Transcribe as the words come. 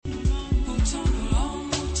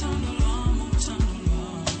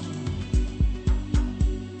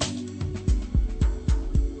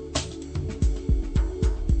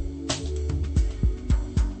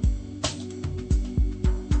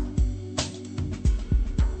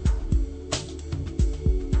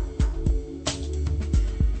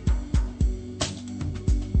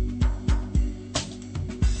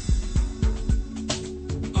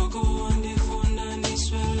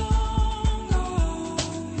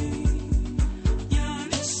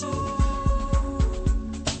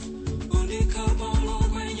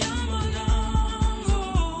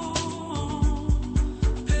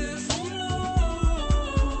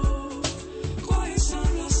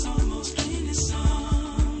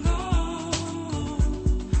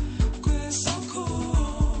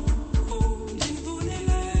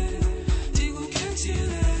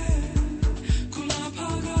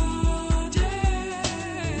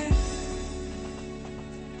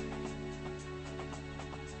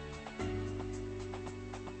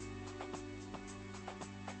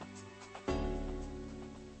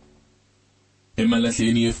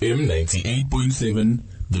Emalahleni FM 98.7,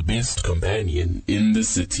 the best companion in the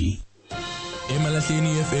city.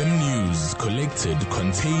 Emalahleni FM news, collected,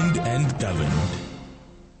 contained and governed.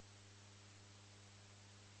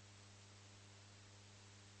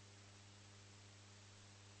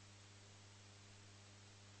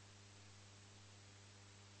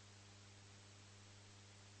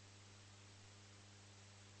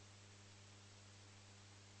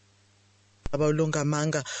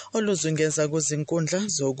 Abawulungamanga oluzungeza kuzinkundla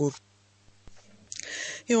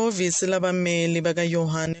ihhovisi labameli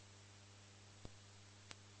bakaYohane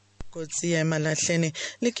Kotsi Emalahleni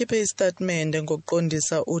likhiphe istatement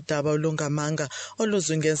ngokuqondisa udaba olungamanga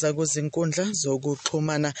oluzungeza kuzinkundla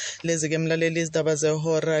zokuxhumana. Lezi ke mlaleli izindaba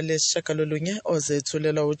zehora lesishagalolunye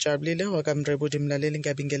ozethulela ujabulile wakamrebudi mlaleli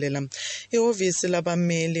ngabingelela. Ihhovisi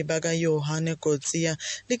labameli bakaYohane Kotsi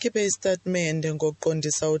likhiphe istatement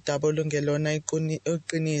ngokuqondisa udaba olungelona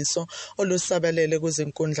iqiniso olusabalele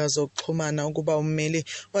kuzinkundla zokuxhumana ukuba ummeli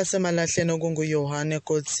waseMalahleni okunguYohane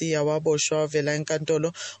Kotsi waboshwa wavela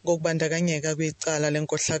enkantolo kubandakanyeka kwicala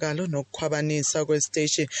lenkohlakalo nokukhwabanisa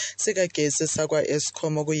kwesiteshi sikagesi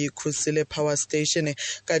sakwa-Eskom okuyikhusile power station,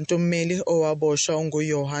 kanti ummeli owaboshwa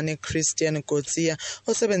unguYohane Christian Kotsi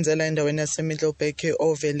osebenzela endaweni yaseMiddelburg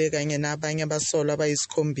ovele kanye nabanye abasolwa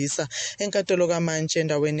abayisikhombisa enkantolo kamantshi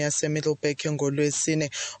endaweni yaseMiddelburg ngoLwesine.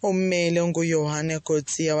 Ummeli unguYohane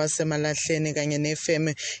Kotsi waseMalahleni kanye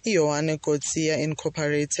nefemu iYohane Kotsi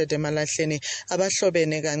Incorporated eMalahleni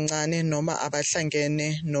abahlobene kancane noma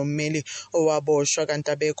abahlangene nommeli owaboshwa,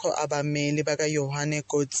 kanti abekho abameli bakaYohane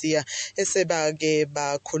Kotsi esebake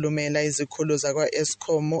bakhulumela izikhulu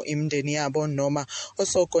zakwa-Eskom, imindeni yabo noma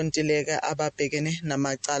osokontileka ababhekene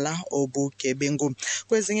namacala obugebengu.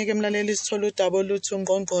 Kwezinye ke mlaleli sithola udaba oluthi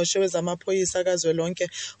ungqongqoshe wezamaphoyisa kazwelonke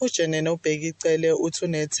uJenene uBhekicele uthi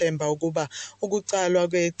unethemba ukuba ukucalwa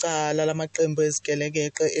kwecala lamaqembu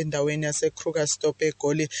ezigelekeqe endaweni yaseKrugersdorp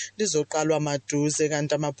eGoli lizoqalwa maduze,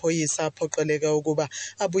 kanti amaphoyisa aphoqeleka ukuba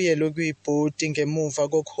abuyelwe kwibhodi ngemuva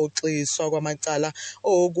kokuhoxiswa kwamacala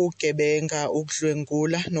okugebenga,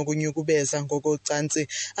 ukudlwengula nokunyukubeza ngokocansi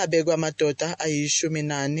abekwa amadoda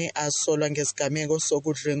ayi-14 asolwa ngesigameko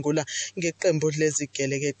sokudlwengula ngeqembu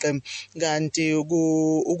lezigelekeqe, kanti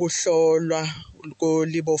ukuhlolwa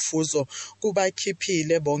kolibofuzo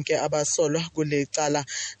kubakhiphile bonke abasolwa kule cala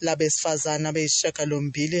labesifazana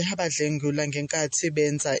abayisishiyagalombili abadlwengula ngenkathi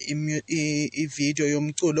benza ividiyo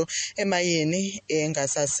yomculo emayini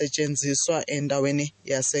engasasetshenziswa endaweni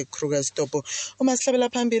yaseKrugersdorp. Uma sihlabela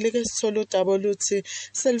phambili ke sithola udaba oluthi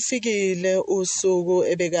selifikile usuku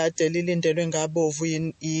ebekade lilindelwe ngabovu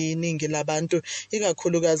iningi labantu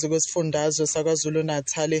ikakhulukazi kwesifundazwe saKwaZulu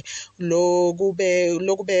Natal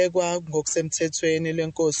lokubekwa ngokusemthethweni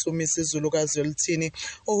lenkosi uMisuzulu kaZwelithini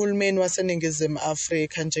uhulumeni waseNingizimu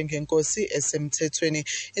Afrika njengenkosi esemthethweni.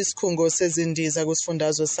 Isikhungo sezindiza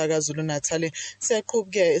kusifundazwe saKwaZulu Natal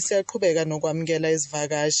siyaqhubeka nokwamukela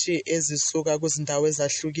izivakashi ezisuka kuzindawo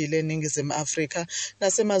ezahlukile eNingizimu Afrika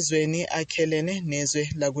nasemazweni akhelene nezwe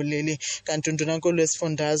lakuleli, kanti undunankulu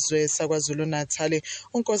wesifundazwe saKwaZulu Natal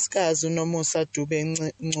unkosikazi uNomusa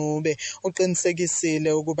Dube-Ncube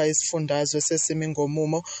uqinisekisile ukuba isifundazwe sesimi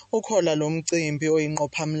ngomumo ukhola lo mcimbi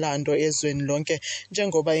oyinqophamlando ezweni lonke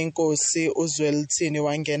njengoba inkosi uZwelithini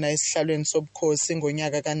wangena esihlalweni sobukhosi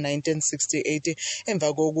ngonyaka ka-1968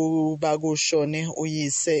 emva kokuba kushone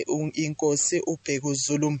uyise inkosi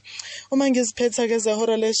uBhekuzulu. Uma ngiziphetha ke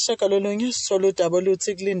zehora lesishagalolunye sithola udaba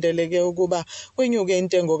oluthi kulindeleke ukuba kwenyuke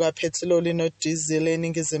intengo kaphethiloli nodiesel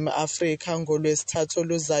eNingizimu Afrika ngoLwesithathu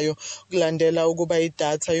oluzayo kulandela ukuba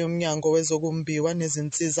idatha yomnyango wezokumbiwa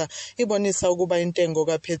nezinsiza ibonisa ukuba intengo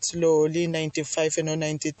kaphethiloli 95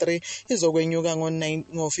 no-93 izokwenyuka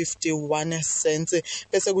ngo-51 cents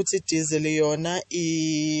bese kuthi idiesel yona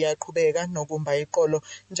iyaqhubeka nokumba iqolo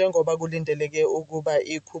njengoba kulindeleke ukuba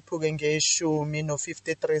ikhuphuke nge-10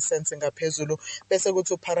 no-53 cents ngaphezulu, bese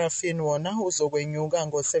kuthi uparafin wona uzokwenyuka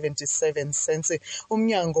ngo-77 cents.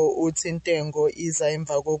 Umnyango uthi intengo iza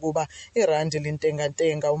emva kokuba irandi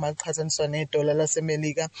lintengantenga uma liqhathaniswa nedola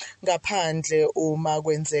laseMelika ngaphandle uma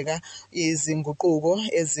kwenzeka izinguquko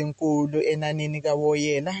ezinkulu enanini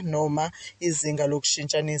kawoyela noma izinga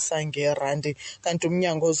lokushintshanisa ngerandi, kanti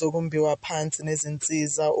umnyango ozokumbiwa phansi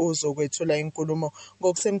nezinsiza uzokwethula inkulumo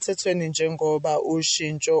ngokusemthethweni njengoba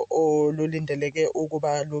ushintsho olulindeleke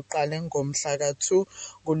ukuba luqale ngomhla ka-2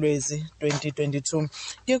 kuLwezi 2022.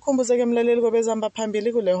 Ngikhumbuze ke mlaleli kwabezamba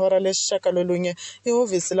phambili kule hora lesishagalolunye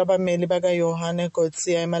ihhovisi labameli bakaYohane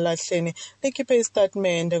Kotsi Emalahleni likhiphe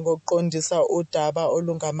istatement ngokuqondisa udaba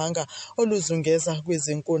olungamanga oluzungeza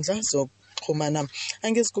kwizinkundla zokuxhumana.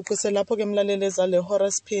 Angiziguqise lapho ke mlaleli zale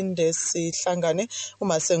hora siphinde sihlangane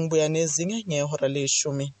uma sengibuya nezinye ngehora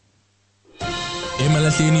leshumi.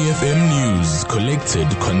 Emalahleni FM News, collected,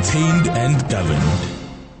 contained and governed.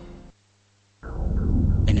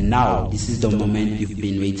 And now, this is the moment you've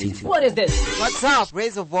been waiting for. What is this? What's up?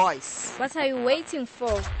 Raise a voice. What are you waiting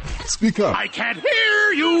for? Speak up. I can't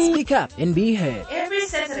hear you. Speak up and be heard. Every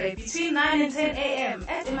Saturday between 9 and 10 a.m.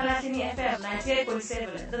 at Emalahleni FM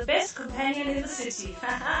 98.7, the best companion in the city.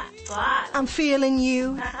 I'm feeling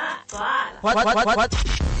you. What? What's up?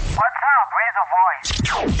 Raise a voice.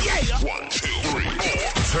 Yeah. 1, 2, 3,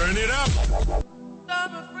 4. Turn it up.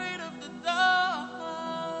 I'm afraid of the dark.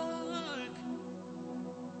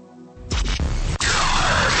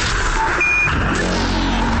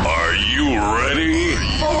 Are you ready?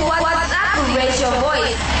 What's up? Raise your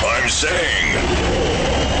voice. I'm saying,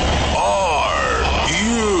 are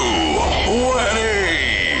you ready?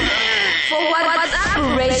 For what's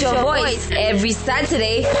up? Raise your voice. Every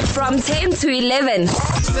Saturday from 10 to 11.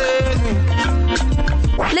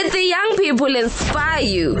 Let the young people inspire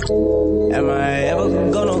you. Am I ever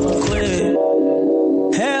gonna quit?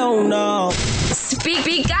 Hell no.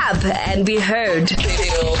 Speak up and be heard.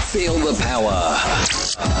 Feel the power.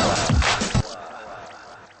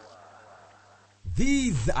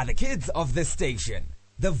 These are the kids of this station,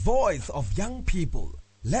 the voice of young people.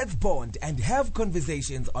 Let's bond and have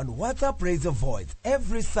conversations on WhatsApp Raise Your Voice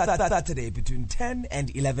every Saturday between 10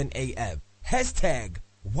 and 11 a.m. Hashtag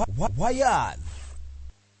Wires.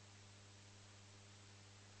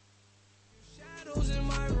 Shadows in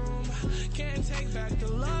my room, can't take back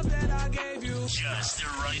the love that I gave you. Just the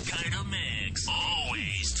right kind of mix.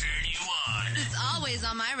 Always turn you on. It's always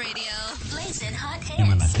on my radio. Blazing hot hits.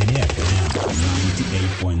 Emalahleni FM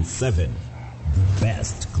 98.7, the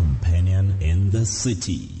best companion in the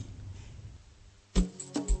city.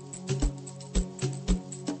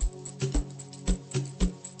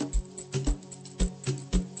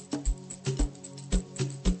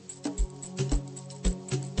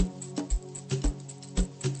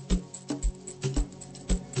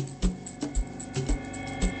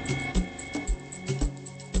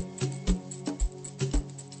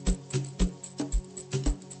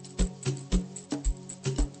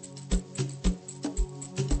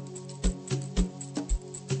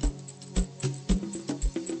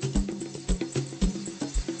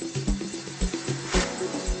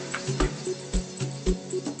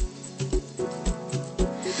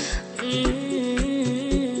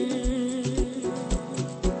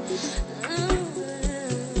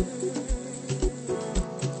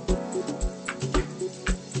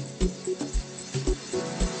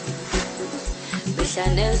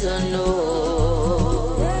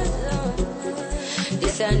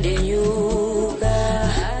 Disandenyuka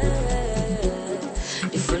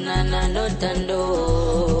difunana notando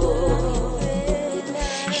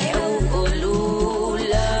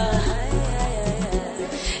heukolula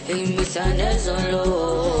imisanezolo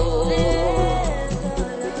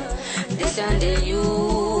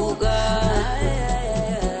disandenyuka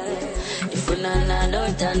difunana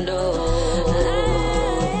notando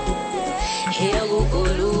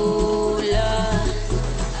heukolula.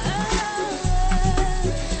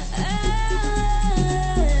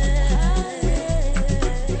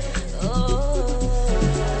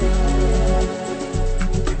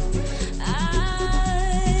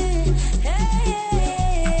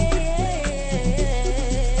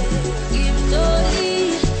 Kimtoli,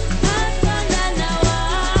 na na na na.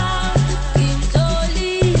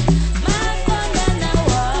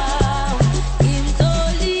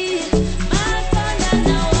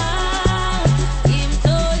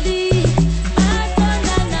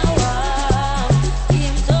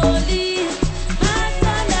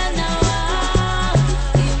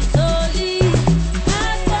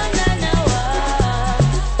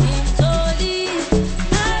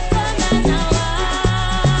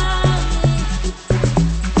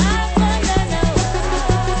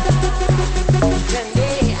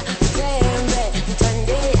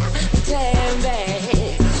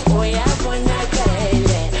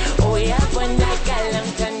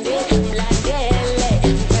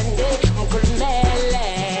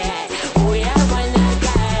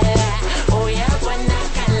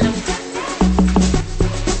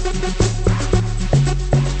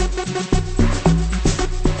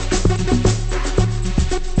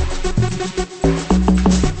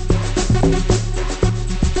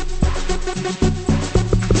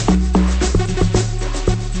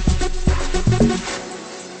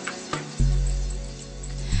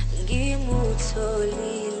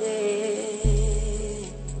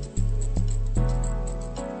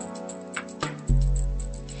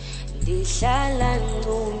 Ishala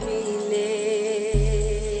ngumile.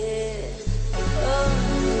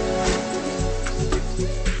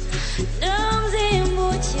 Nomzimbu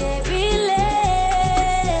chebile.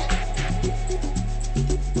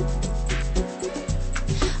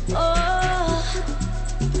 Oh,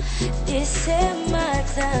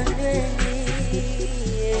 isemathandweni.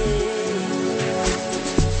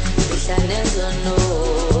 Ishanezono.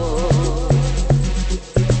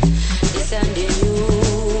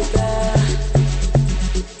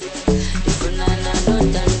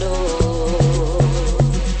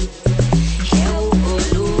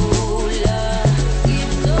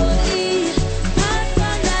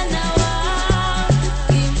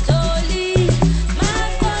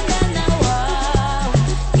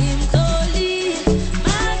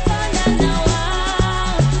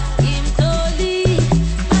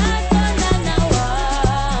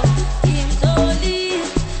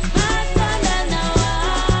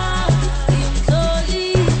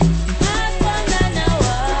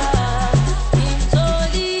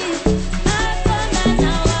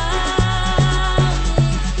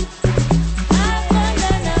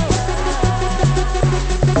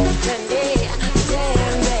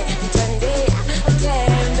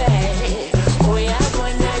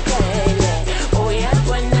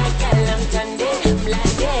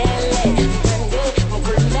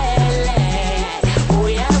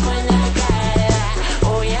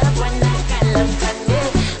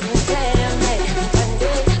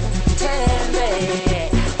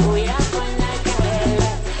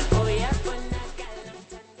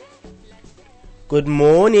 Good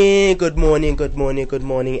morning,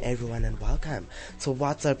 everyone, and welcome to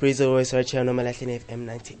What's Up Razor Voice right here on Malahleni FM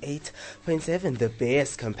 98.7, the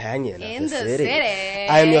best companion in of the city.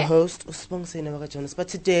 I am your host, Sibongiseni And, but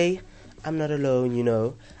today I'm not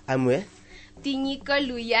alone, I'm with Tinyiko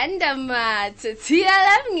Luyandama.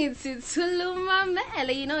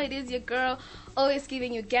 It is your girl, always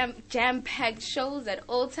giving you jam-packed shows at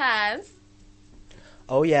all times.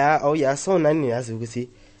 Oh yeah, so nani as you see.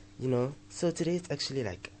 So today it's actually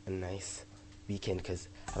like a nice weekend because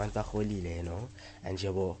abantu baholile, and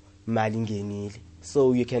yabo mali ngenile,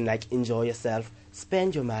 so you can like enjoy yourself,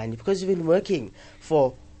 spend your money because you've been working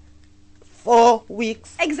for 4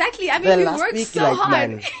 weeks. Exactly. I mean, we worked so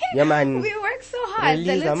hard. Yeah, man. We worked so hard.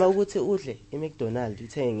 Release McDonald's, you're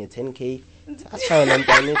saying 10K. You want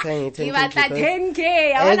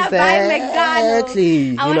 10K. I want to buy McDonald's.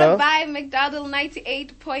 Exactly. I want to buy McDonald's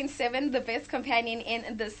 98.7, the best companion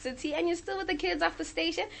in the city. And you're still with the kids off the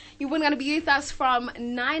station. You were going to be with us from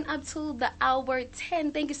 9 up till the hour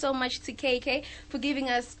 10. Thank you so much to KK for giving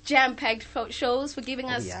us jam-packed shows, for giving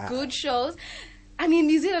us good shows. I mean,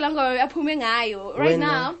 New Zealand right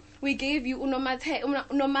now, we gave you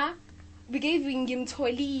Unoma. We gave you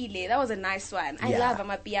Ngimtolile. That was a nice one. I love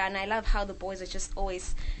Amapiano. I love how the boys are just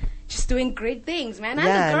always just doing great things, man. And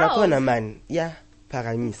the girls. Man. Yeah.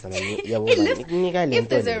 If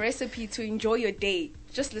there's a recipe to enjoy your day,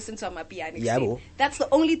 just listen to Amapiano. That's the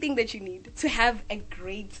only thing that you need to have a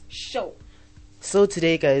great show. So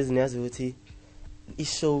today, guys, Nyazuti,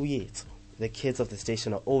 is show yet. The kids of the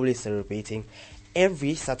station are always celebrating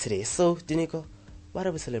every Saturday. So, Tinyiko, what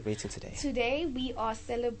are we celebrating today? Today we are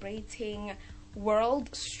celebrating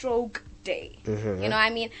World Stroke Day. Mm-hmm.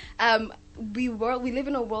 We live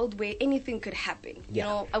in a world where anything could happen.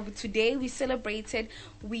 Today we celebrated,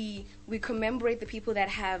 we commemorate the people that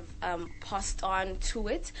have passed on to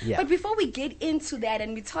it. Yeah. But before we get into that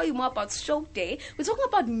and we tell you more about Stroke Day, we're talking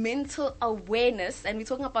about mental awareness and we're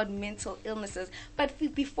talking about mental illnesses. But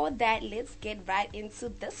before that, let's get right into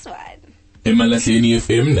this one. Malahleni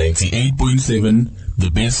FM 98.7, the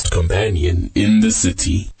best companion in the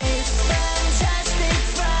city.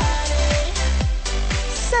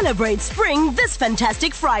 Celebrate spring this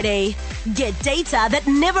fantastic Friday. Get data that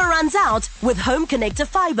never runs out with Home Connector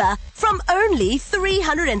Fiber from only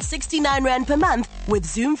 369 Rand per month with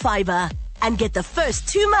Zoom Fiber. And get the first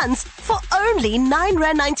 2 months for only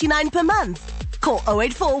 9.99 per month. Call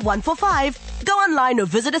 084 145, go online or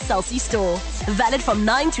visit a Cell C store. Valid from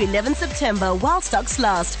 9 to 11 September while stocks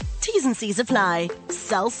last. T's and C's apply.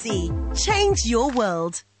 Cell C. Change your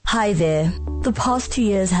world. Hi there. The past 2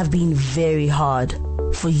 years have been very hard.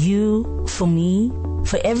 For you, for me,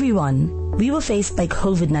 for everyone. We were faced by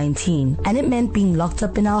COVID-19 and it meant being locked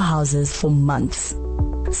up in our houses for months.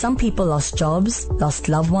 Some people lost jobs, lost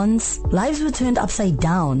loved ones. Lives were turned upside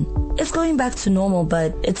down. It's going back to normal,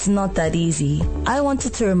 but it's not that easy. I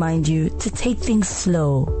wanted to remind you to take things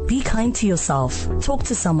slow. Be kind to yourself. Talk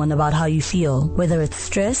to someone about how you feel, whether it's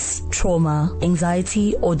stress, trauma,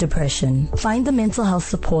 anxiety, or depression. Find the mental health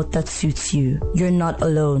support that suits you. You're not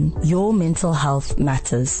alone. Your mental health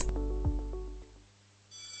matters.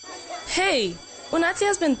 Hey, Unati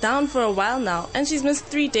has been down for a while now, and she's missed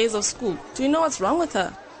 3 days of school. Do you know what's wrong with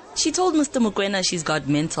her? She told Mr. Mukwena she's got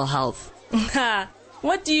mental health. Ha!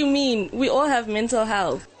 What do you mean? We all have mental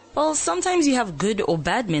health. Well, sometimes you have good or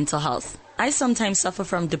bad mental health. I sometimes suffer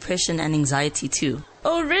from depression and anxiety too.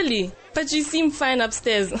 Oh, really? But you seem fine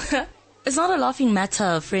upstairs. It's not a laughing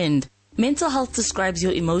matter, friend. Mental health describes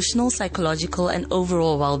your emotional, psychological, and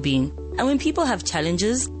overall well-being. And when people have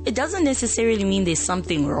challenges, it doesn't necessarily mean there's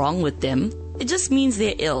something wrong with them. It just means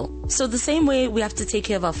they're ill. So the same way we have to take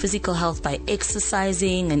care of our physical health by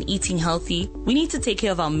exercising and eating healthy, we need to take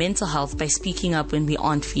care of our mental health by speaking up when we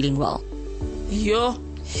aren't feeling well. You're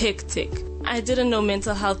hectic. I didn't know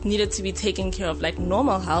mental health needed to be taken care of like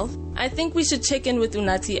normal health. I think we should check in with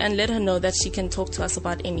Unati and let her know that she can talk to us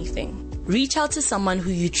about anything. Reach out to someone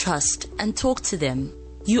who you trust and talk to them.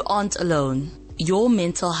 You aren't alone. Your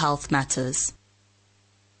mental health matters.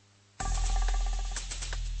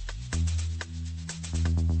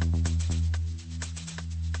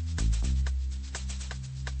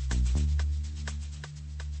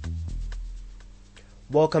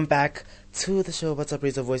 Welcome back to the show. What's up,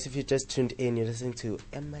 Razor Voice? If you just tuned in, you're listening to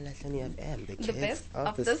Emalahleni FM, the best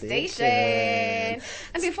of the station.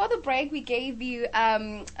 And before the break, we gave you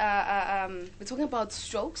we're talking about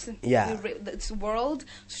strokes. Yeah, it's World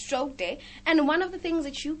Stroke Day, and one of the things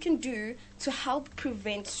that you can do to help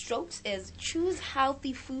prevent strokes is choose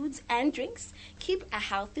healthy foods and drinks, keep a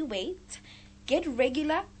healthy weight, get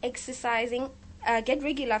regular exercising. Get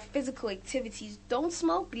regular physical activities. Don't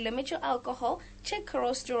smoke. Limit your alcohol. Check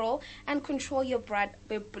cholesterol and control your blood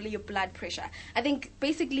pressure. I think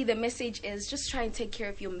basically the message is just try and take care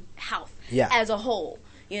of your health as a whole.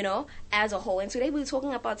 As a whole. And today we're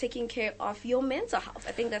talking about taking care of your mental health.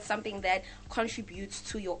 I think that's something that contributes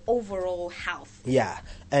to your overall health. Yeah,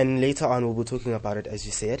 and later on we'll be talking about it, as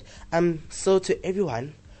you said. So to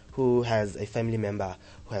everyone who has a family member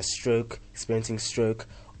who has experiencing stroke,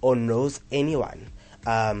 or knows anyone,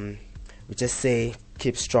 we just say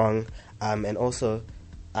keep strong, and also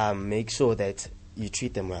make sure that you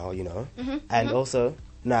treat them well, and also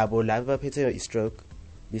stroke,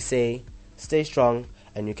 we say stay strong,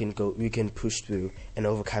 and you can push through and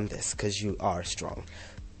overcome this because you are strong.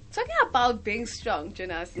 Talking about being strong,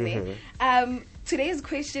 Jonas, today's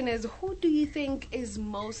question is, who do you think is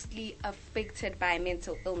mostly affected by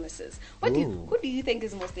mental illnesses? Who do you think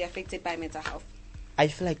is mostly affected by mental health? I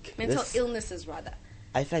feel like mental illnesses, rather.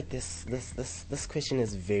 I feel like this question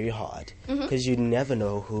is very hard because you never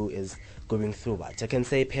know who is going through what. I can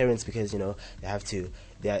say parents because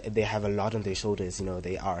they have a lot on their shoulders.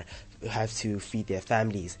 They have to feed their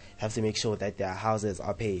families, have to make sure that their houses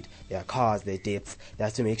are paid, their cars, their debts. They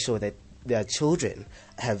have to make sure that their children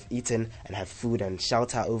have eaten and have food and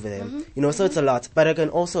shelter over them. So it's a lot. But I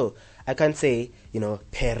can say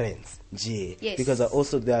parents. Yes. Because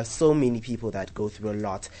there are so many people that go through a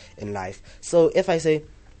lot in life. So if I say,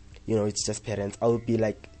 it's just parents, I would be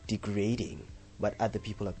like degrading what other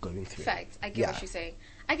people are going through. Fact, I get what you're saying.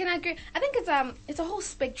 I can agree. I think it's a whole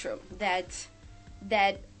spectrum that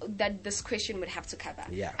this question would have to cover.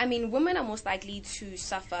 Yeah. I mean, women are most likely to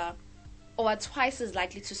suffer, or are twice as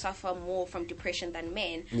likely to suffer more from depression than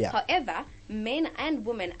men. Yeah. However, men and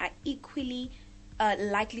women are equally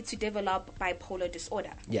likely to develop bipolar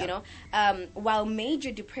disorder. While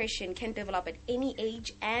major depression can develop at any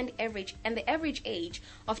age and the average age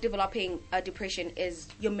of developing depression is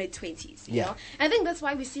your mid-20s. And I think that's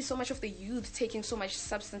why we see so much of the youth taking so much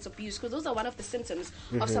substance abuse, because those are one of the symptoms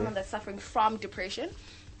of someone that's suffering from depression.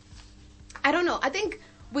 I don't know. I think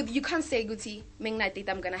you can't say, Guti,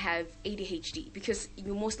 I'm going to have ADHD, because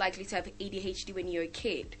you're most likely to have ADHD when you're a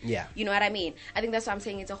kid. Yeah. You know what I mean? I think that's why I'm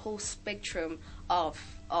saying it's a whole spectrum of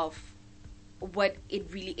what it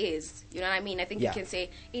really is. You know what I mean? I think you can say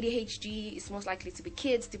ADHD is most likely to be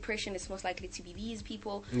kids, depression is most likely to be these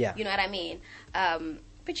people. Yeah. You know what I mean?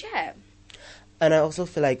 But yeah. And I also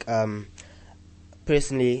feel like,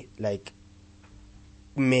 personally, like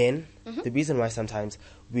men, the reason why sometimes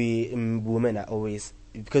women are always,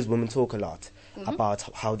 because women talk a lot about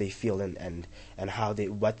how they feel and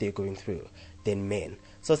what they're going through than men.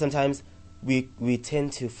 So sometimes we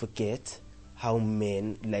tend to forget how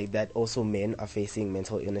men, like that also men are facing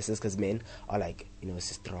mental illnesses, because men are like,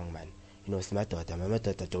 it's a strong man. It's my daughter,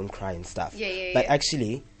 don't cry and stuff. But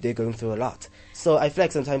actually, they're going through a lot. So I feel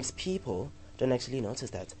like sometimes people don't actually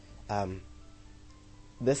notice that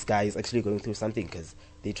this guy is actually going through something because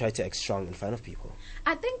they try to act strong in front of people.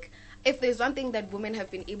 I think if there's one thing that women have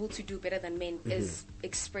been able to do better than men is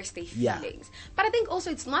express their feelings. But I think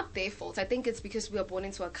also it's not their fault. I think it's because we are born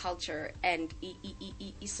into a culture and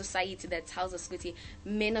a society that tells us that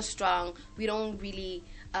men are strong. We don't really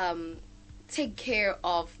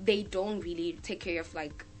they don't really take care of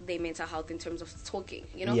like their mental health in terms of talking,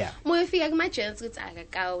 you know. More if you like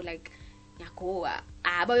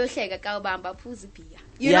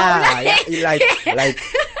you know, like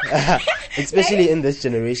especially in this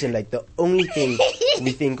generation, like the only thing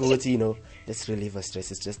we think, you know, let's relieve our stress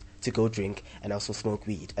is just to go drink and also smoke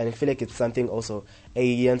weed. And I feel like it's something also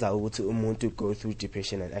aliens are able to go through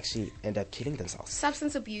depression and actually end up killing themselves.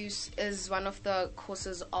 Substance abuse is one of the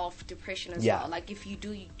causes of depression as well. Like if you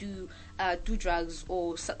do drugs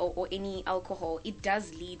or any alcohol, it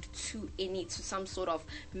does lead to some sort of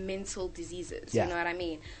mental diseases. You know what I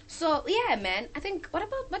mean? So yeah, man. I think what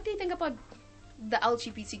do you think about the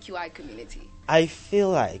LGBTQI community? I feel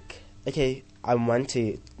like, okay, I want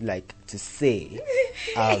to say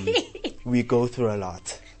we go through a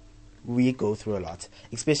lot. We go through a lot,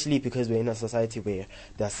 especially because we're in a society where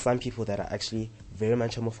there are some people that are actually very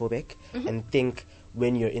much homophobic and think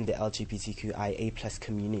when you're in the LGBTQIA plus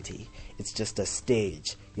community, it's just a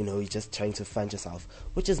stage, you know, you're just trying to find yourself,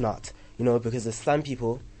 which is not, you know, because there's some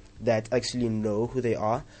people that actually know who they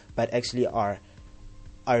are, but actually are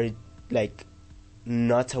like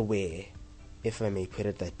not aware, if I may put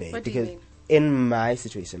it that way. What do because you mean? In my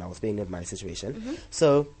situation, I was being in my situation.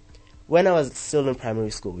 So when I was still in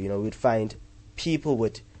primary school, you know, we'd find people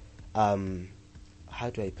would, how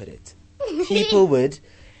do I put it? People would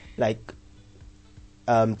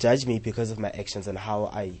judge me because of my actions and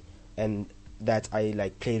that I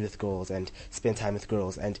like played with girls and spent time with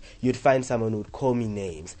girls, and you'd find someone who would call me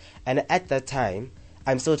names. And at that time,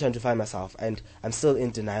 I'm still trying to find myself, and I'm still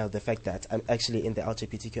in denial of the fact that I'm actually in the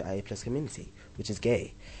LGBTQIA plus community, which is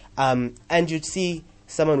gay. And you'd see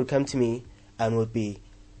someone would come to me and would be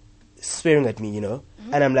swearing at me, you know,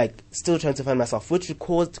 and I'm like still trying to find myself, which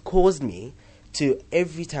caused me to,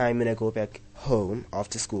 every time when I go back home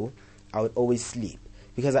after school, I would always sleep,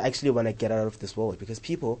 because I actually want to get out of this world, because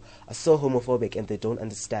people are so homophobic and they don't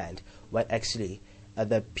understand what actually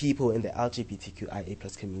the people in the LGBTQIA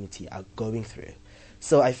plus community are going through.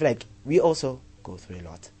 So I feel like we also go through a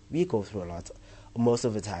lot. We go through a lot most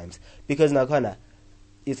of the times, because Nakona,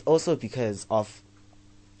 it's also because of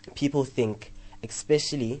people think,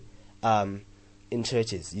 especially in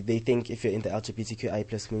churches, they think if you're in the LGBTQI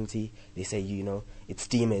plus community, they say, you know, it's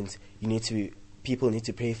demons. People need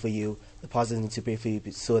to pray for you. The pastors need to pray for you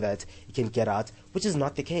so that you can get out, which is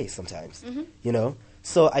not the case sometimes, you know.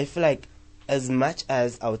 So I feel like as much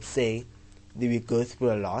as I would say that we go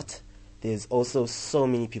through a lot, there's also so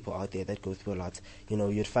many people out there that go through a lot. You know,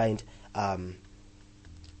 you'd find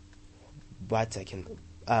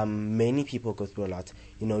many people go through a lot.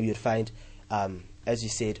 You know, you'd find, as you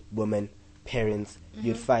said, women, parents.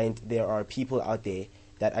 You'd find there are people out there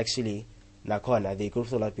that actually, nakona, they go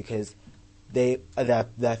through a lot because their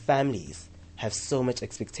families have so much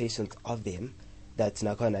expectations of them that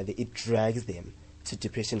nakona, it drags them to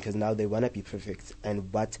depression, because now they want to be perfect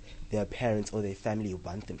and what their parents or their family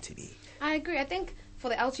want them to be. I agree. I think for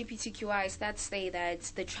the LGBTQIs, that's the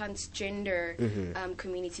transgender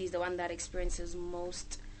community is the one that experiences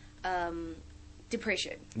most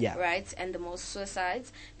depression, right? And the most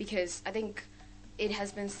suicides, because I think it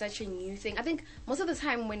has been such a new thing. I think most of the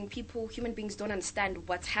time when human beings don't understand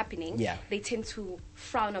what's happening, they tend to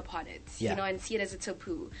frown upon it, you know, and see it as a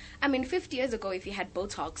taboo. I mean, 50 years ago, if you had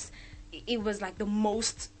Botox, it was like the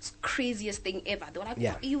most craziest thing ever. They were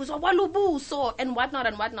like, he was a walubu, so, and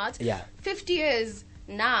whatnot. 50 years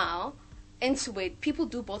now into it, people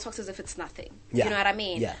do Botox as if it's nothing. You know what I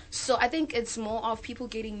mean? So I think it's more of people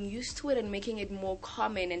getting used to it and making it more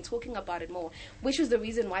common and talking about it more, which is the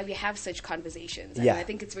reason why we have such conversations. And I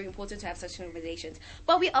think it's very important to have such conversations.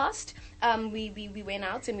 But we asked, we went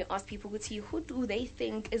out and we asked people who do they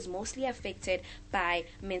think is mostly affected by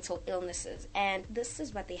mental illnesses. And this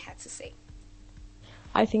is what they had to say.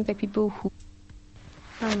 I think that people who...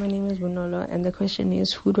 Hi, my name is Bonolo, and the question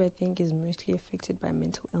is, who do I think is mostly affected by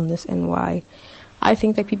mental illness and why? I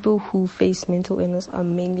think that people who face mental illness are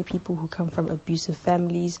mainly people who come from abusive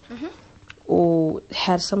families or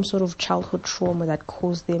had some sort of childhood trauma that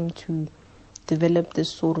caused them to develop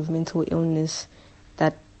this sort of mental illness.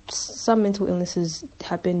 That some mental illnesses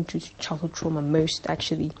happen due to childhood trauma, most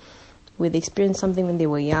actually, where they experienced something when they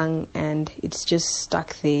were young and it's just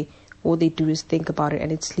stuck there. All they do is think about it,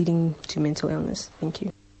 and it's leading to mental illness. Thank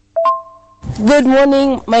you. Good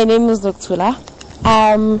morning. My name is Dr.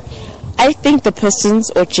 I think the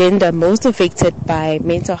persons or gender most affected by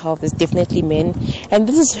mental health is definitely men, and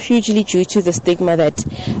this is hugely due to the stigma that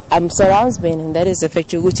surrounds men, and that is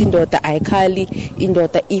affecting indoda ayikali,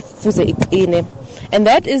 indoda ifuze iqine, and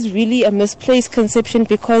that is really a misplaced conception,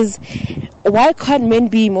 because why can't men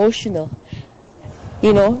be emotional?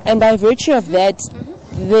 You know, and by virtue of that,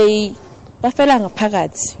 they bafela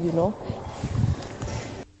ngaphakathi, you know.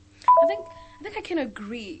 I think I can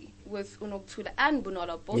agree with Unoktula and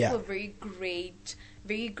Bunola. Both were very great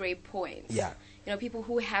points. Yeah. You know, people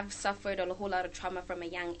who have suffered a whole lot of trauma from a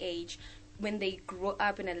young age, when they grow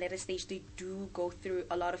up in a later stage, they do go through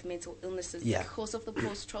a lot of mental illnesses because of the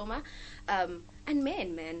post-trauma. And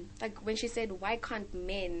men, like when she said, why can't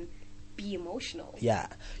men be emotional? Yeah,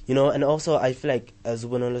 you know, and also I feel like, as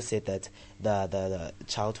Ubonolo said, that the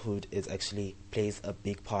childhood is actually plays a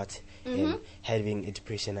big part in having a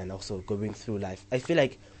depression and also going through life. I feel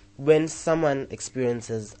like when someone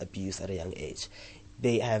experiences abuse at a young age,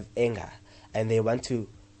 they have anger and they want to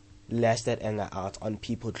lash that anger out on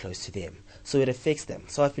people close to them. So it affects them.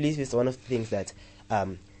 So I believe it's one of the things that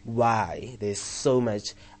why there's so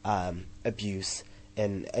much abuse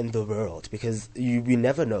in the world, because we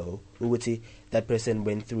never know that person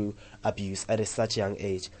went through abuse at such a young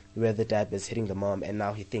age, where the dad was hitting the mom and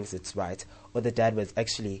now he thinks it's right, or the dad was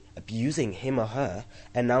actually abusing him or her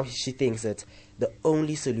and now she thinks that the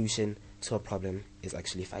only solution to a problem is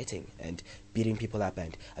actually fighting and beating people up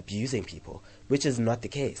and abusing people, which is not the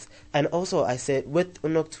case. And also I said with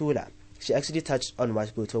Unoktula, she actually touched on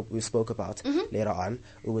what we spoke about later on,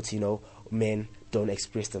 with, you know, men don't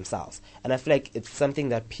express themselves. And I feel like it's something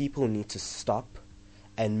that people need to stop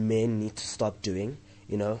and men need to stop doing,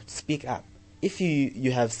 you know, speak up. If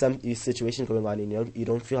you have some situation going on and you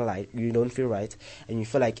don't feel right, and you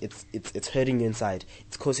feel like it's hurting you inside,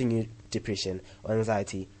 it's causing you depression or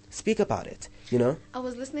anxiety, speak about it, you know. I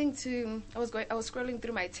was scrolling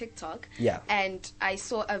through my TikTok, and I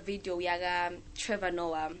saw a video yaga Trevor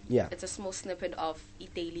Noah. Yeah. It's a small snippet of a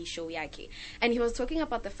daily show yake, and he was talking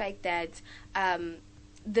about the fact that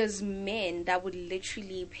there's men that would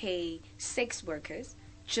literally pay sex workers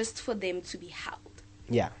just for them to be held.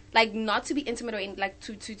 Yeah. Like not to be intimate or like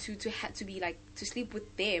to be like to sleep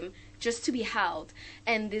with them, just to be held.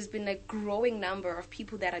 And there's been a growing number of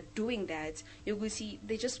people that are doing that. You will see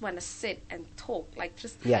they just want to sit and talk, like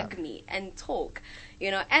just hug me and talk,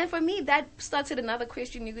 you know. And for me, that started another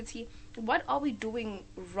question. You could see, what are we doing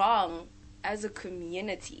wrong as a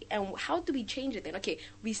community, and how do we change it then? Okay,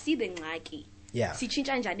 we see the ngaki. Yeah. Say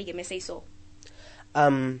so.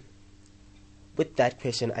 With that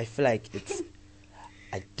question, I feel like it's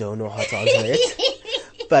I don't know how to answer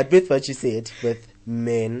it. But with what you said, with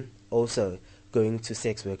men also going to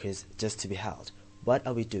sex workers just to be held, what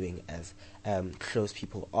are we doing as close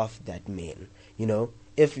people of that man? You know,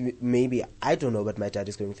 if maybe, I don't know what my dad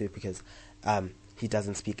is going through because he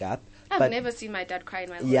doesn't speak up. I've never seen my dad cry in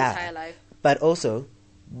my whole entire life. But also,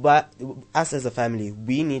 us as a family,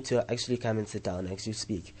 we need to actually come and sit down and actually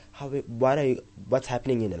speak. What's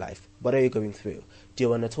happening in your life? What are you going through? Do you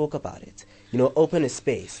want to talk about it? You know, open a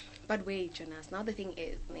space. But wait, Jonas, now the thing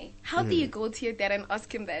is, how do you go to your dad and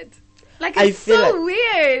ask him that? Like, it's so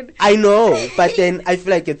weird. I know, but then I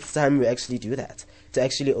feel like it's time we actually do that. To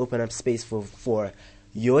actually open up space for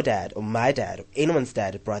your dad or my dad, or anyone's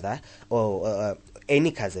dad, brother, or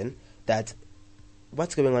any cousin, that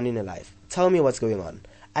what's going on in your life? Tell me what's going on.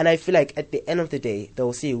 And I feel like at the end of the day, they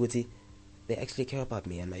will see Uguti, they actually care about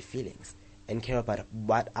me and my feelings and care about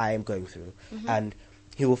what I am going through. And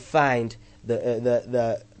he will find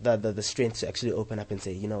the strength to actually open up and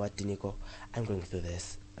say, you know what, Tinyiko, I'm going through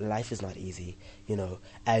this. Life is not easy, you know.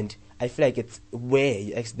 And I feel like it's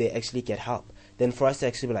where they actually get help. Then for us to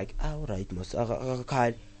actually be like, all right,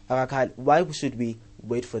 why should we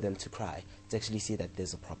wait for them to cry to actually see that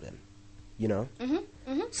there's a problem, you know?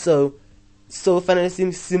 So finally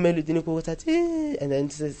similar and then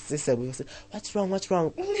say, what's wrong? What's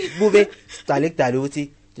wrong?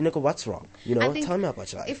 You know, tell me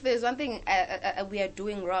about your life. If there's one thing we are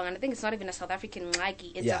doing wrong, and I think it's not even a South African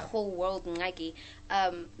ngaki, it's a whole world ngaki.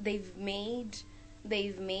 They've made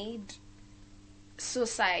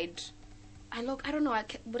suicide. I don't know.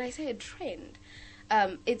 Would I say a trend?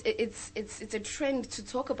 It's a trend to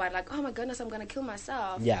talk about, like, oh my goodness, I'm gonna kill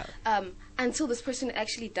myself. Yeah. Until this person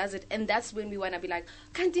actually does it, and that's when we wanna be like,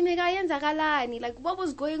 like, what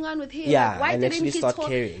was going on with him? Yeah. Like, why and didn't actually he start talk?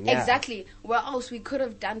 caring. Yeah. Exactly. Where else we could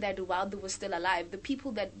have done that while they were still alive.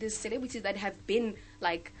 The celebrities that have been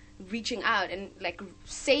like reaching out and like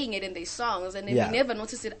saying it in their songs, and then we never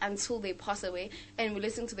notice it until they pass away, and we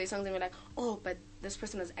listen to their songs and we're like, oh, but this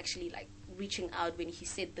person was actually like reaching out when he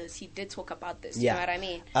said this. He did talk about this. You know what I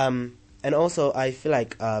mean? And also, I feel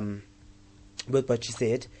like with what you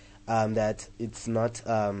said, that it's not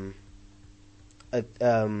okay, I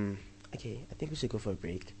think we should go for a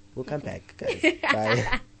break. We'll come back, guys.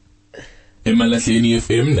 Bye. Emalahleni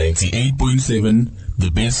FM 98.7,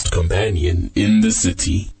 the best companion in the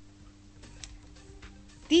city.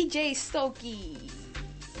 DJ Stokie.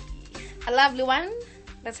 A lovely one.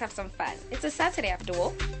 Let's have some fun. It's a Saturday after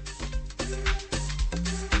all.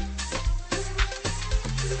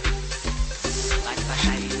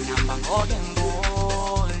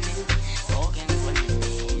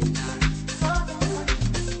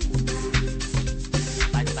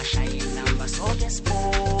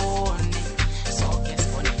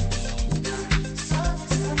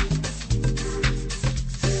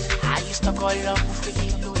 Stokolo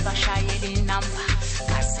kufikile ubashayela inamba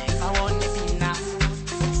kaze bawone pina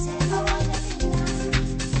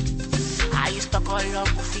I stokolo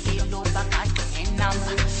kufikile ubakaqe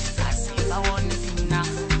inamba kaze bawone pina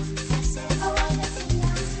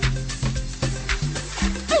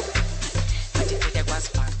Bathi fete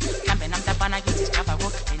kwaspa kambe namntapana kithi sijaba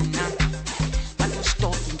kokugcina Bathi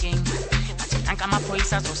stalking gang bathi nanka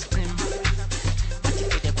amaphoyisa azoscream Bathi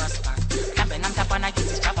fete kwaspa kambe namntapana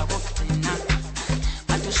kithi sijaba kokugcina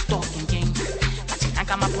Stalking gang, but you think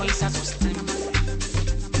I'm a police as a stream.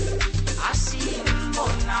 I see him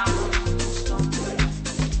now.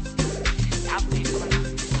 I've been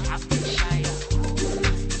shy.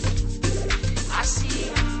 I see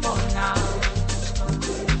him now.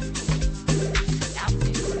 I've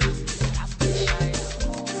been shy.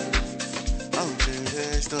 I'm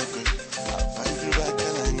just stuck. I find you back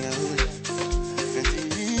and I know it. And you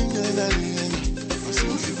see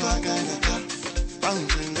you back and I got. I'm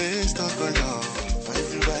just stuck on you.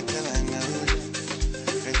 Find you back and I know it.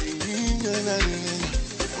 And you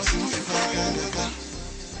back and I got.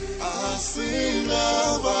 I see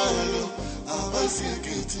love, I see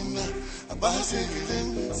getting up. I see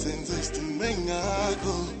getting sense to make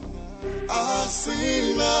go. I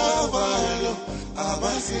see love,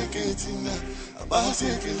 I see getting up. I see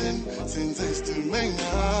getting sense to make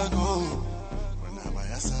go. When I'm a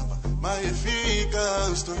yasaba, my feet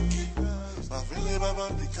are stuck. Mafile baba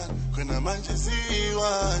pika, kuna manje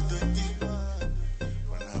siwa toti.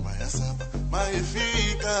 Wana maya saba,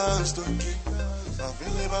 maifika stoki.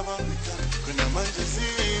 Mafile baba pika, kuna manje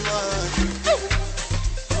siwa toti.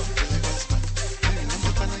 Mafile basma, baby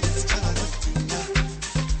number pana yeti chala dotina.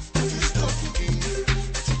 Mafile stoki kinga,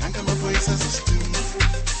 tinanga mapoisa sustima.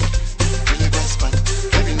 Mafile basma,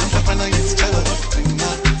 baby number pana yeti chala dotina.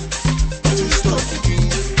 Mafile stoki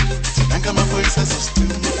kinga, tinanga mapoisa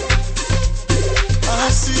sustima. I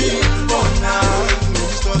see him now, no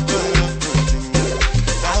stop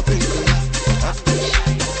I've been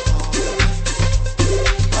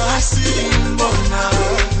I see him now,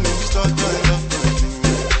 no stop I've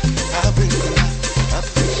been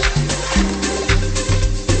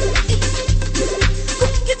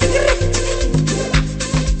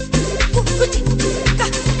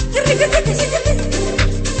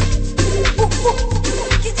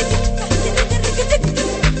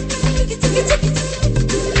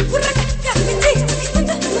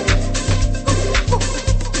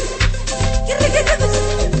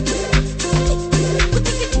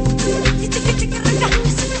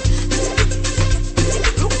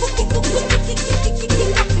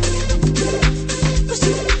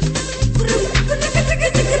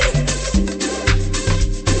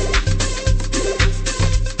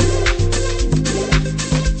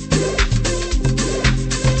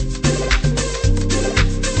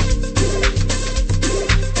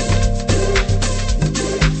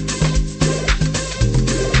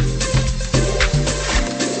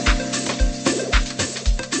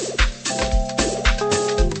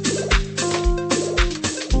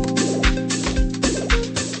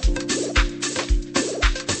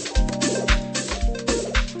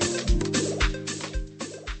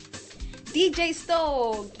DJ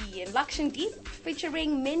Stogie and Lakshan Deep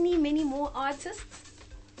featuring many more artists.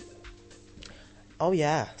 Oh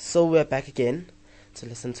yeah, so we're back again to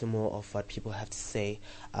listen to more of what people have to say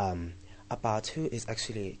about who is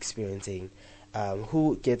actually experiencing,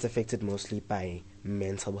 who gets affected mostly by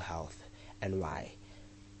mental health and why.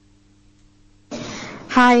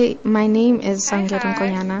 Hi, my name is Sangeet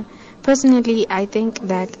Nkonyana. Personally, I think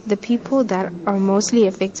that the people that are mostly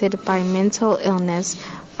affected by mental illness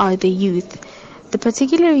are the youth. The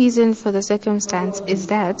particular reason for the circumstance is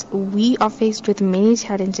that we are faced with many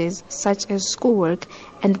challenges such as schoolwork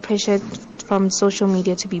and pressure from social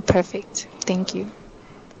media to be perfect. Thank you.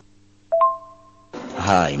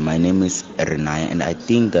 Hi, my name is Renai, and I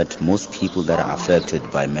think that most people that are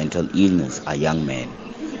affected by mental illness are young men.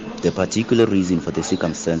 The particular reason for the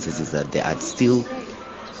circumstances is that they are still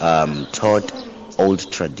taught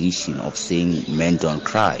old tradition of saying men don't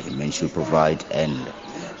cry, men should provide, and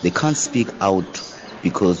they can't speak out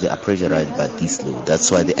because they are pressurized by this law.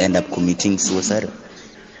 That's why they end up committing suicide.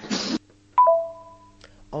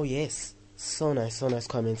 Oh yes, so nice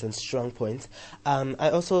comments and strong points.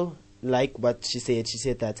 I also like what she said. She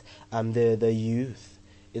said that the youth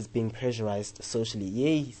is being pressurized socially.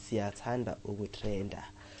 Yay, siyathanda ukutrenda.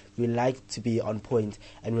 We like to be on point,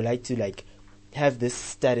 and we like to like have this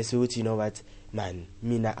status, which, you know what, man,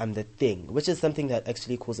 mina, I'm the thing, which is something that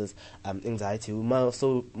actually causes anxiety. Most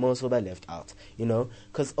of us left out, you know,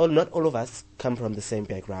 because not all of us come from the same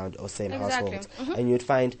background or same household, and you'd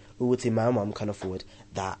find my mom can afford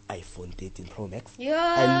that iPhone 13 Pro Max,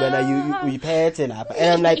 and when we pay it up,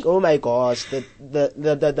 and I'm like, oh my gosh,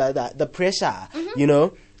 the pressure, you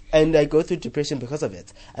know. And I go through depression because of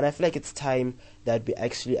it. And I feel like it's time that we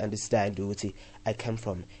actually understand, I come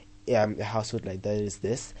from a household like that is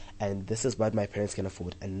this, and this is what my parents can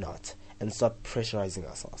afford and not. And stop pressurizing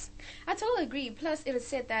ourselves. I totally agree. Plus, it is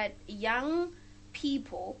said that young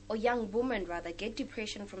people, or young women rather, get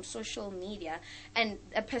depression from social media. And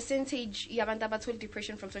a percentage, yabantu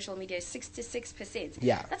depression from social media is 66%.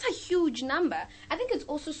 Yeah. That's a huge number. I think it's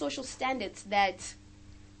also social standards that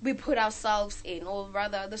we put ourselves in, or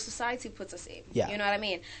rather the society puts us in. Yeah. You know what I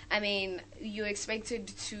mean? I mean, you're expected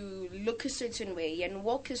to look a certain way and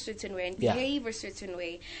walk a certain way and behave a certain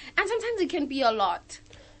way. And sometimes it can be a lot.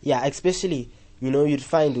 Yeah, especially, you know, you'd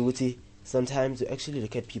find, sometimes you actually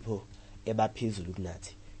look at people,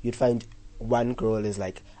 you'd find one girl is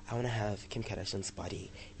like, I want to have Kim Kardashian's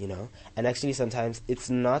body, you know? And actually sometimes it's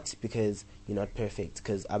not because you're not perfect,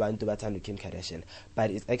 because abantu bathanda Kim Kardashian, but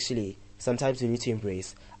it's actually, sometimes we need to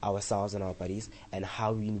embrace ourselves and our bodies and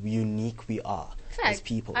how unique we are as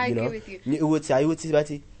people. I agree with you. I would say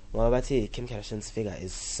that Kim Kardashian's figure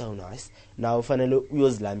is so nice. Now, finally, we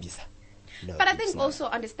was lambisa. No, but I think also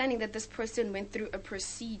understanding that this person went through a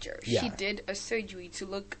procedure. Yeah. She did a surgery to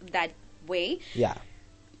look that way. Yeah.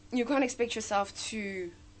 You can't expect yourself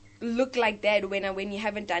to look like that when you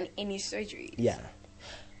haven't done any surgery. Yeah.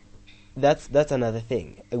 That's another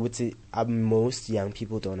thing. I would say most young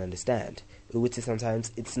people don't understand. I would say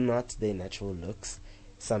sometimes it's not their natural looks.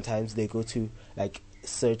 Sometimes they go to like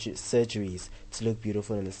surgeries to look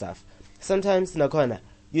beautiful and stuff. Sometimes nakona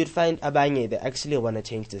you'd find abanye they actually want to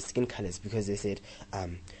change their skin colors because they said,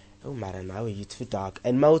 oh Mara, now you're too dark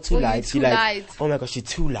and now too light. You're like, oh my gosh, you're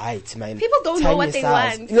too light, man. People don't know what they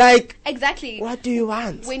want. Like, exactly. What do you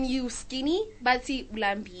want? When you skinny, bathi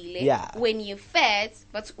ulambile. Yeah. When you fat,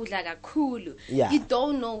 bathi udla kakhulu. Yeah. You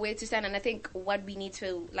don't know where to stand, and I think what we need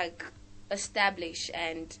to like establish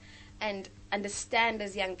and understand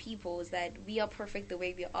as young people is that we are perfect the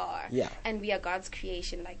way we are. Yeah. And we are God's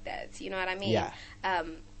creation like that. You know what I mean? Yeah.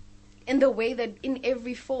 In the way that in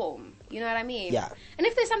every form, you know what I mean? Yeah. And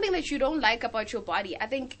if there's something that you don't like about your body, I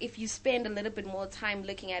think if you spend a little bit more time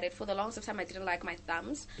looking at it, for the longest time I didn't like my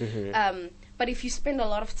thumbs. But if you spend a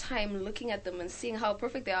lot of time looking at them and seeing how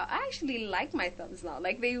perfect they are, I actually like my thumbs now.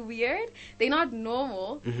 Like, they're weird, they're not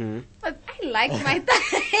normal, but I like my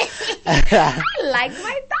thumbs. I like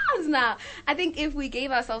my thumbs now. I think if we gave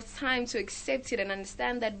ourselves time to accept it and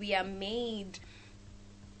understand that we are made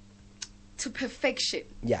to perfection.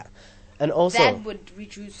 Yeah. And also that would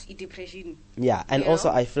reduce depression. Yeah, and know? also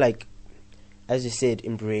I feel like, as you said,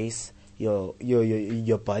 embrace your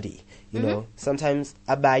body. You know, sometimes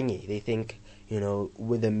abanye they think, you know,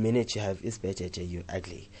 with the minute you have isbejeje, you're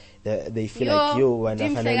ugly. They feel like you wanna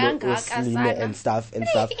and stuff.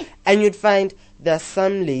 And you'd find there are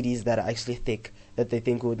some ladies that are actually thick that they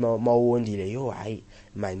think would and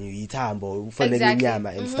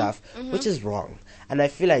stuff, which is wrong. And I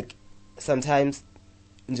feel like sometimes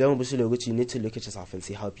you need to look at yourself and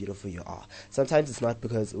see how beautiful you are. Sometimes it's not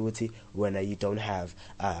because when you don't have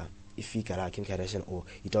Kim Kardashian, or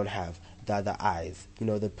you don't have the other eyes, you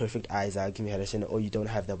know, the perfect eyes are Kim Kardashian, or you don't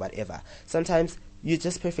have the whatever. Sometimes you're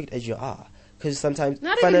just perfect as you are. Because sometimes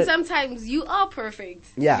sometimes you are perfect.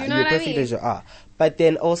 Yeah, you know you're what perfect I mean? as you are. But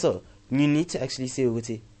then also you need to actually say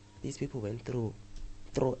these people went through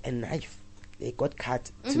a knife. They got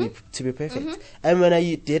cut to be perfect. And when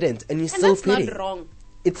you didn't, and you're still pretty. That's not wrong.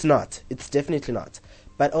 It's not. It's definitely not.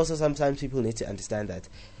 But also sometimes people need to understand that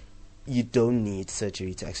you don't need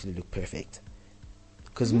surgery to actually look perfect.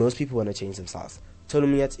 Because most people want to change themselves. Told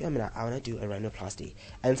me that, I want to do a rhinoplasty.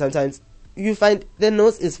 And sometimes you find the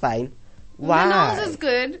nose is fine. Why? The nose is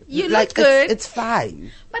good. You like, look good. It's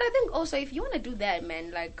fine. But I think also if you want to do that,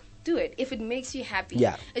 man, like, do it. If it makes you happy,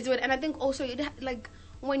 yeah, do it. And I think also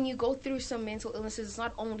when you go through some mental illnesses, it's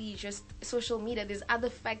not only just social media. There's other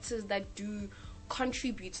factors that do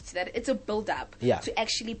contribute to that. It's a build-up to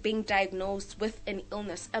actually being diagnosed with an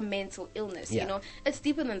illness, a mental illness. You know, it's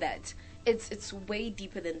deeper than that. It's way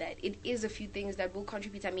deeper than that. It is a few things that will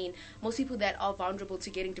contribute. I mean, most people that are vulnerable to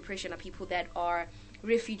getting depression are people that are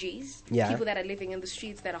refugees, people that are living in the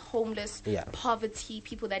streets, that are homeless, poverty,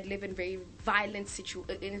 people that live in very violent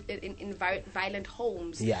violent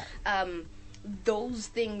homes. Those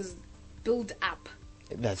things build up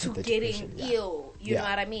to getting ill. You know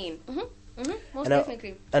what I mean? Most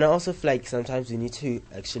definitely. And I also feel like sometimes we need to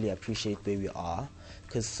actually appreciate where we are,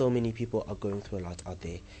 because so many people are going through a lot out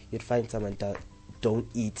there. You'd find someone that don't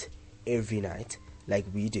eat every night like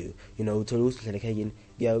we do. You know, to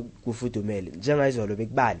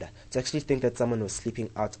actually think that someone was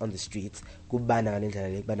sleeping out on the streets.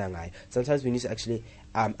 Sometimes we need to actually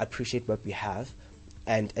appreciate what we have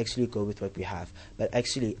and actually go with what we have, but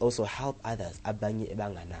actually also help others.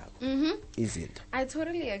 Is it? I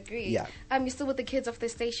totally agree. Yeah. You're still with the kids of the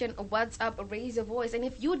station. What's up? Raise your voice. And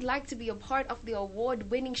if you'd like to be a part of the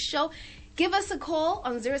award-winning show, give us a call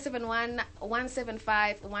on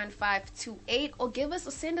 071-175-1528 or give us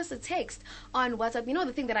or send us a text on WhatsApp. You know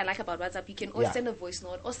the thing that I like about WhatsApp, you can or send a voice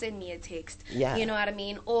note or send me a text. You know what I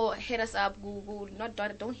mean? Or hit us up,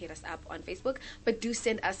 don't hit us up on Facebook, but do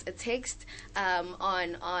send us a text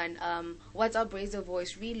on WhatsApp, Raise Your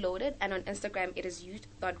Voice Reloaded, and on Instagram it is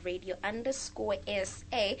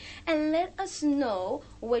youth.radio_SA, and let us know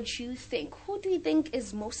what you think. Who do you think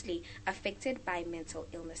is mostly affected by mental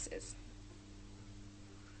illnesses?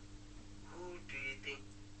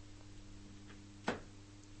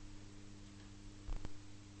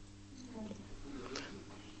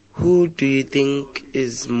 Who do you think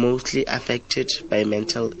is mostly affected by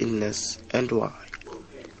mental illness and why?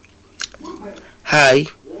 Hi,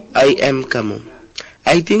 I am Kamo.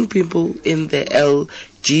 I think people in the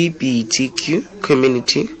LGBTQ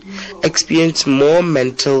community experience more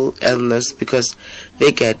mental illness because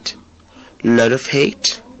they get a lot of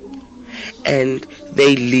hate and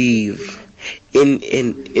they live in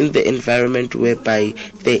the environment whereby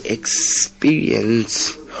they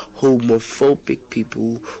experience homophobic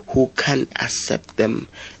people who can't accept them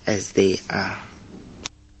as they are.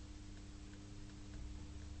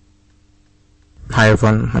 Hi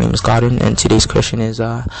everyone, my name is Gordon, and today's question is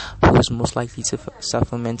who is most likely to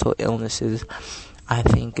suffer mental illnesses? I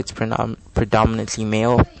think it's predominantly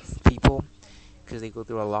male people, because they go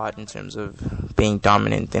through a lot in terms of being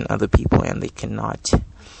dominant than other people, and they cannot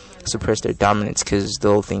suppress their dominance because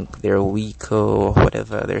they'll think they're weak or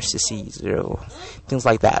whatever, they're sissies or things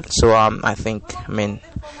like that. So I think men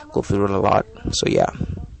go through it a lot. So you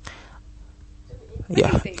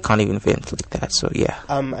can't even vent like that. So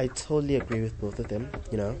I totally agree with both of them,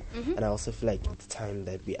 you know. And I also feel like it's time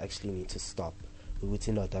that we actually need to stop. We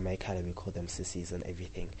call them sissies and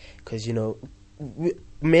everything, because you know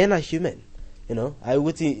men are human. You know, I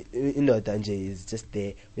would say, Danje is just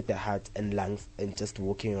there with their heart and lungs and just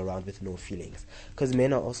walking around with no feelings. Because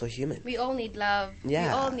men are also human. We all need love. Yeah.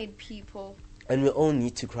 We all need people. And we all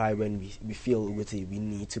need to cry when we feel we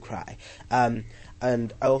need to cry. And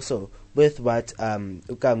also, with what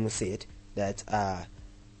Ukamu said, that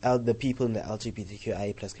the people in the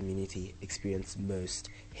LGBTQIA plus community experience most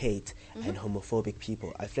hate and homophobic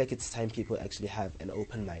people. I feel like it's time people actually have an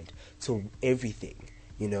open mind to everything,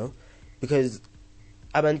 you know? Because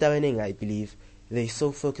abantu abaningi, I believe, they're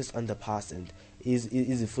so focused on the past and is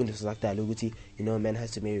fundus like that, you know, man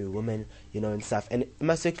has to marry a woman, you know, and stuff. And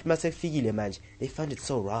they found it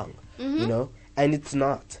so wrong, you know, and it's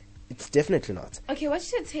not. It's definitely not. Okay,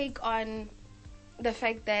 what's your take on the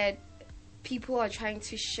fact that people are trying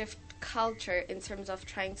to shift culture in terms of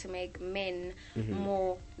trying to make men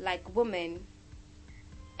more like women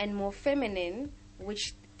and more feminine,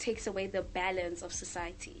 which takes away the balance of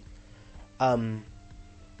society?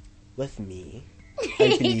 With me,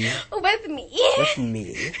 I believe. With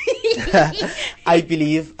me, I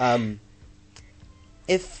believe.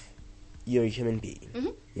 If you're a human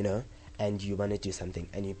being, you know, and you want to do something,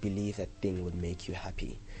 and you believe that thing would make you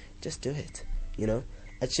happy, just do it. You know,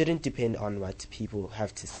 it shouldn't depend on what people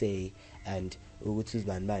have to say and how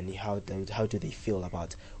do they feel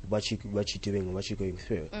about what you're doing and what you're going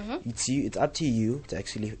through. It's up to you to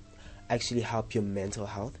actually help your mental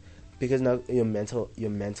health. Because now your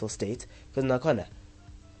mental state. Because now,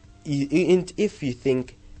 if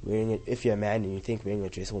you're a man and you think wearing a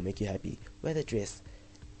dress will make you happy, wear the dress.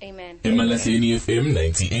 Amen. Emalahleni FM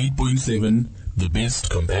 98.7, the best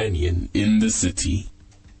companion in the city.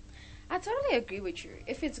 I totally agree with you.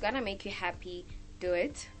 If it's gonna make you happy, do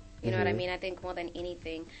it. You know what I mean? I think more than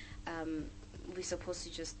anything, we're supposed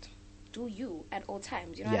to just do you at all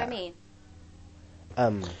times. You know what I mean?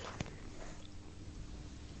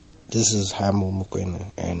 This is Hamo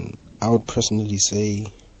Mokwena, and I would personally say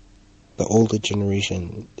the older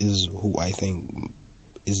generation is who I think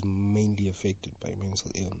is mainly affected by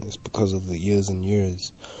mental illness because of the years and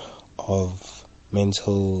years of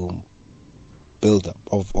mental build-up,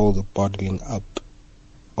 of all the bottling up,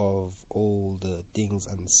 of all the things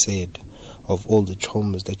unsaid, of all the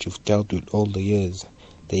traumas that you've dealt with all the years.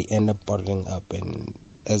 They end up bottling up, and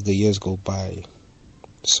as the years go by,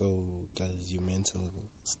 so does your mental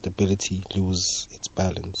stability lose its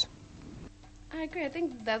balance. I agree. I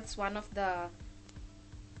think that's one of the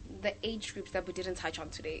age groups that we didn't touch on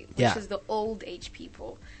today, which Yeah. is the old age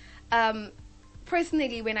people.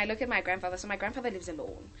 Personally, when I look at my grandfather, so my grandfather lives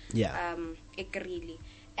alone. Yeah. Really.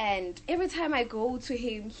 And every time I go to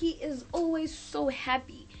him, he is always so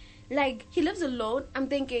happy. Like, he lives alone. I'm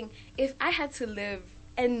thinking, if I had to live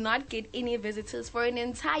and not get any visitors for an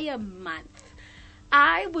entire month,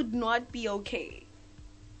 I would not be okay.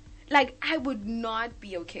 Like, I would not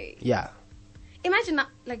be okay. Yeah. Imagine,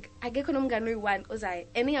 like, I get konomgano one, uzai,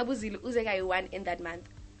 any abuzil uzai one in that month.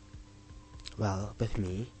 Well, with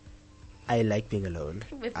me, I like being alone.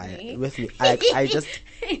 With me? With me, I just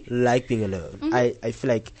like being alone. Mhm. I feel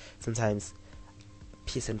like sometimes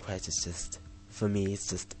peace and quiet is just, for me, it's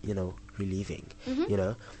just, relieving,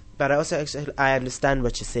 Mhm. But I also actually, I understand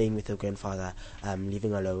what you're saying with your grandfather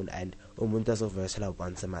living alone and umuntu azovakashela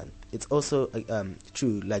once a month. It's also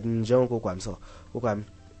true, like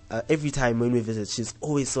every time when we visit, she's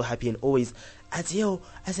always so happy and always, because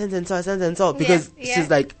Yeah. she's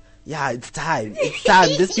like, yeah, it's time. It's time.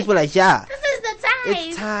 These people are here. This is the time.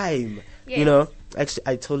 It's time. Yes. Actually,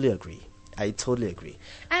 I totally agree. And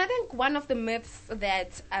I think one of the myths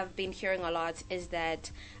that I've been hearing a lot is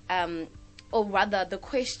that, or rather, the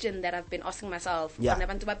question that I've been asking myself, Yeah. when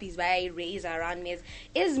abantu bapis by raise around me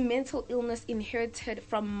is mental illness inherited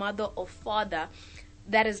from mother or father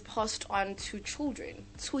that is passed on to children,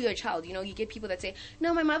 to your child? You get people that say,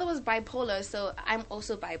 no, my mother was bipolar, so I'm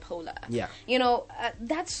also bipolar. Yeah.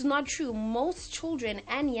 That's not true. Most children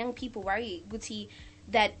and young people worry, Guti,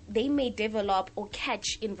 that they may develop or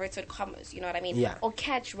catch, inverted commas, you know what I mean? Yeah. Or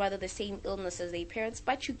catch rather the same illness as their parents,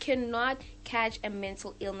 but you cannot catch a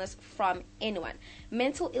mental illness from anyone.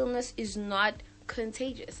 Mental illness is not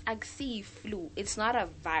contagious. I see flu. It's not a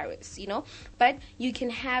virus, but you can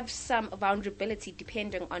have some vulnerability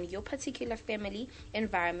depending on your particular family,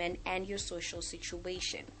 environment, and your social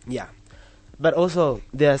situation. Yeah. But also,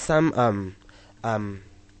 there are some,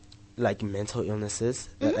 like mental illnesses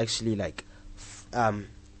that actually that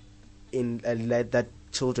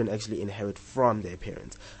children actually inherit from their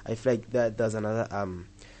parents. I feel like that there's another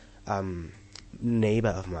neighbor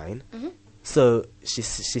of mine. Mm-hmm. So she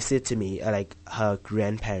said to me, like, her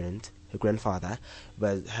grandfather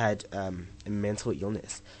had a mental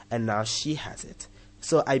illness, and now she has it.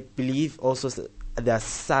 So I believe also there are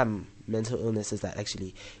some mental illnesses that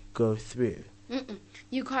actually go through.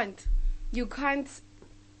 You can't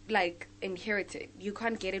inherit it. You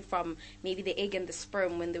can't get it from maybe the egg and the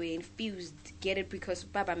sperm when they were infused. Get it because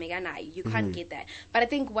Baba Meganai. You can't get that. But I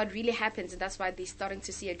think what really happens, and that's why they're starting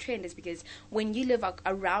to see a trend, is because when you live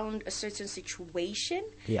around a certain situation,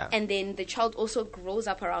 and then the child also grows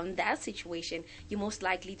up around that situation, you're most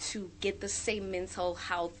likely to get the same mental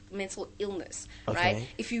illness, right?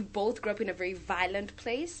 If you both grew up in a very violent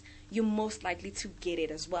place, you're most likely to get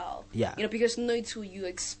it as well. Yeah. Because you're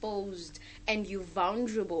exposed and you're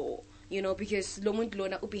vulnerable. Because lomuntu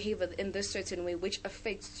lona behave in this certain way, which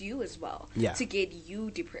affects you as well. Yeah. To get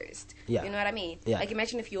you depressed. Yeah. You know what I mean? Yeah. Like,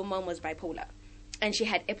 imagine if your mom was bipolar and she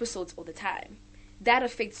had episodes all the time. That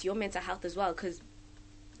affects your mental health as well, because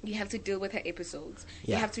you have to deal with her episodes.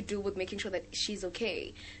 Yeah. You have to deal with making sure that she's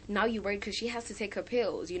okay. Now you're worried because she has to take her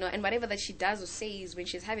pills, and whatever that she does or says when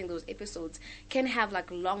she's having those episodes can have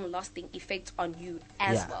long-lasting effects on you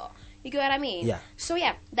as well. You get what I mean? Yeah. So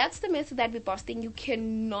that's the myth that we're busting. You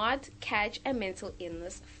cannot catch a mental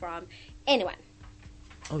illness from anyone.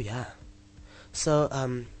 Oh yeah. So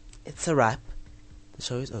it's a wrap. The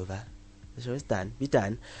show is over. The show is done. We're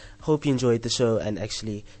done. Hope you enjoyed the show, and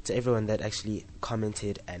actually to everyone that actually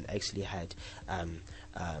commented and actually had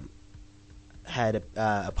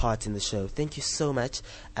a part in the show, thank you so much.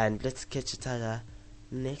 And let's catch each other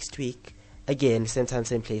next week. Again, same time,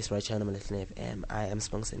 same place, right here on Malatan FM. I am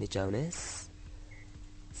Sibongiseni Jonas.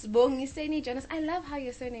 Sibongiseni Jonas. I love how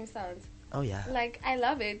your surname sounds. Oh, yeah. I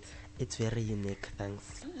love it. It's very unique,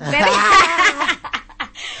 thanks.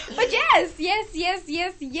 But yes,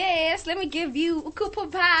 Yes. Let me give you Kupa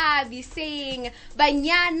Pabi saying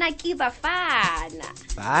Banyana Ki Bafana.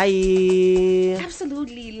 Bye.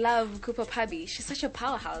 Absolutely love Kupa Pabi. She's such a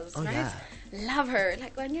powerhouse, right? Yeah. Love her.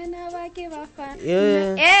 Like Banyana Ki Bafana.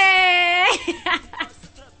 Yeah.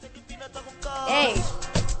 Hey.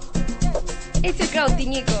 It's your girl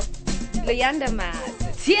Tinyiko. Loyanda Maz.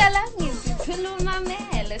 Tiela Tuluma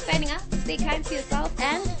Mel. Signing up. Stay kind to yourself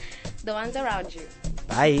and the ones around you.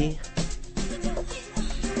 Bye.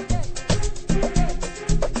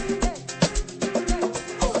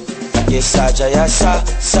 Yesaja ya sa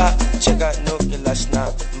chega no kilash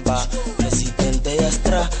na ba presidente ya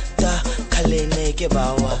strata kalene ke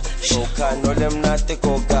bawa shoka no lemnate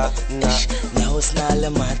koga na nyaos na le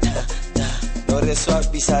mata da no reswa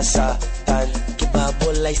bisasa tan ke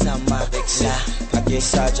babola isama la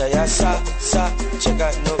yesaja ya sa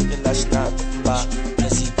chega no kilash na ba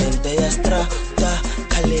presidente ya strata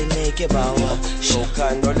kalene ke bawa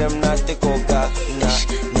shoka no lemnate koga na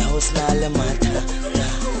nyaos na le mata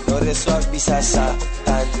no reswa bisasa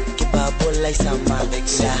tan ke babola isama la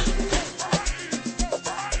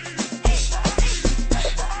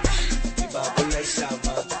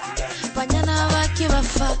Banyana waki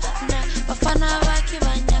bafana, bafana waki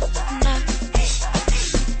banyana.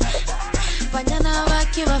 Banyana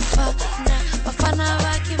waki bafana, bafana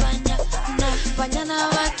waki banyana. Banyana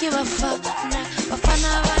waki bafana,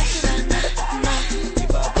 bafana waki banyana.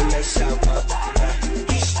 Babola sama,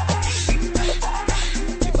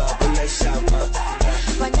 babola sama.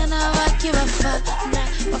 Banyana waki bafana,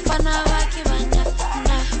 bafana waki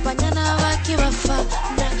banyana. Banyana waki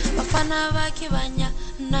bafana, bafana waki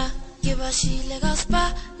banyana. Kibashile gaspa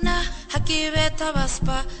na hakibeta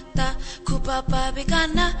baspa ta kupapa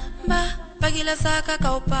bigana ba bagila saka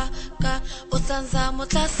kaupa ka usanza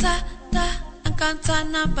mutlasa ta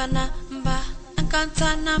ankantana bana ba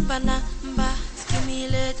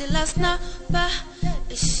skimile de lasna ba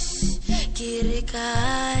kiri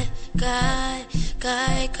kai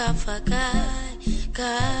kafa kai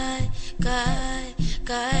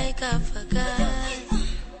kafa kai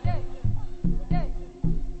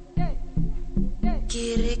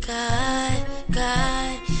Kiri kai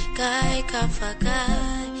kafa kai kafa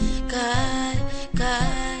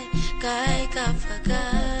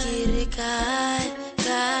kai Kiri kai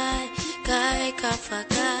kafa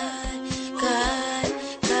kai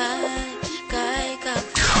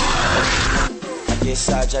kafa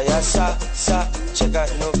Yesaja ya sa chega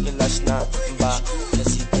no kilash na ba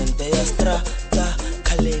presidente ya strata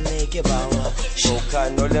kalene ke bawa shoka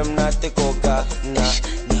no lemnate koga na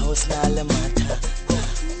nyaos na le mata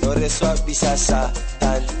no reswa bisasa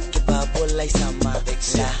tan ke babola isama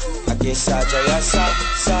la yesaja ya sa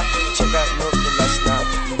chega no kilash na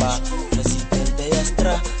ba presidente ya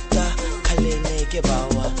strata kalene ke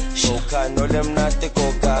bawa shoka no lemnate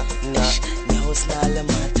koga na nyaos na le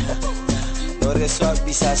mata no reswa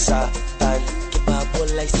bisasa tan ke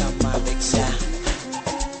babola isama la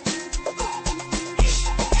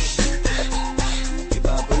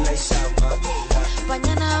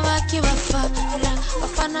Banyana waki bafana,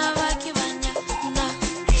 bafana waki banyana.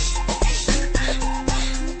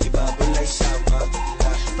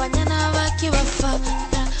 Banyana waki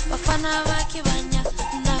bafana, bafana waki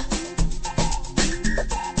banyana.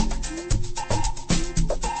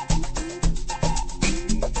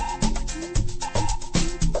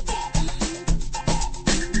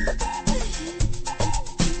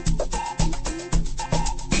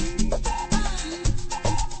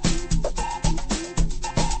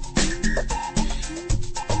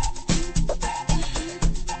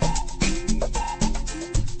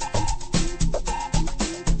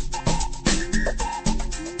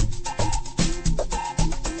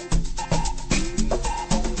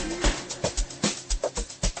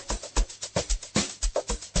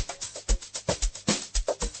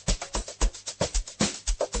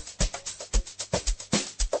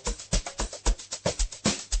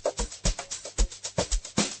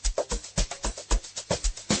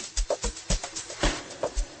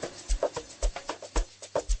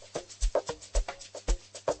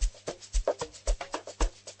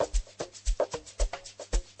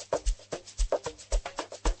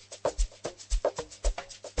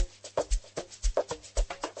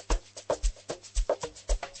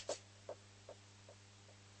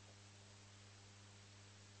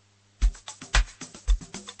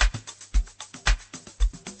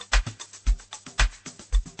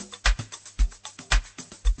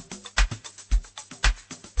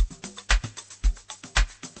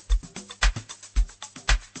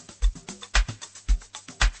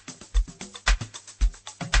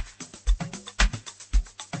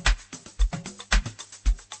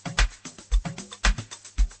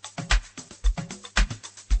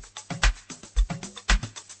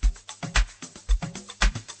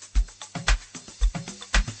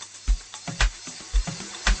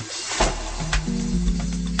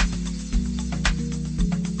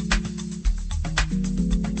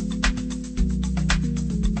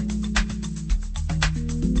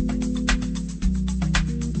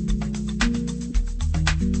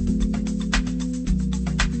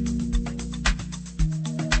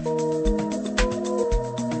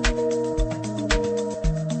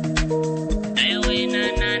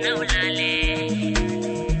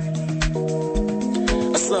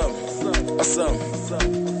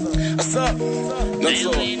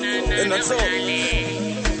 And that's all.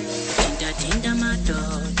 Tinda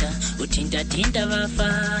madoda, tinda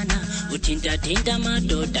bafana, tinda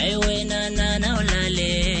madoda, iwena na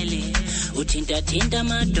ulalele. Tinda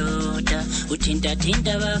madoda,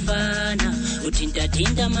 tinda bafana,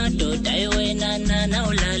 tinda madoda, iwena na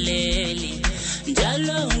ulalele.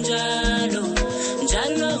 Njalo,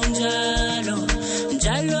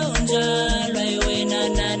 iwena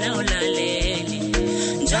na ulalele.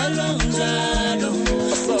 Njalo,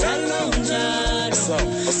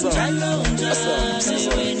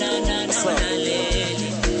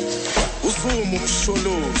 Usumu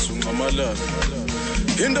msholozi uncamalala.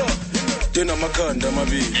 Hinda tena makhanda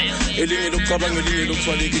amabili. Elinye lokucabanga elinye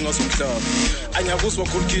lokuthwala inkinga somhlaba. Anyakuzwa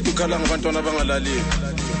khulukhithi ukhala ngabantwana abangalaleli.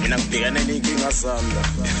 Mina ngibhekane nenkinga zami la.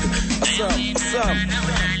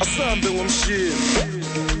 Asambe ngomshini.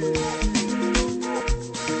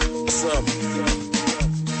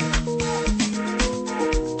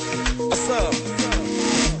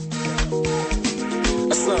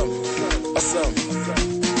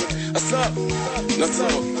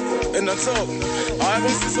 That's all. I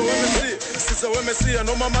won't see so when see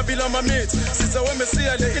no mama bila mamit. Sister when see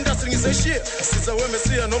the industry is a shit. Sister when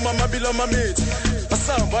see no mama bila mamit.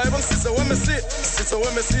 Asam, I won't see so when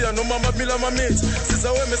see no mama bila mamit.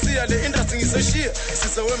 Sister when see the industry is a shit.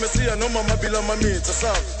 Sister when see no mama bila mamit.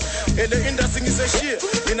 Asam. The industry is a shit.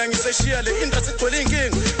 Mina ngise share the industry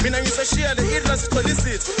tolinging. Mina ngise share the industry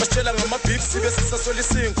tolicit. Bashela ngama beef sibe sisa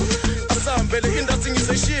solisingo. Asam, the industry is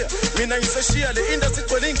a shit. Mina ngise share the industry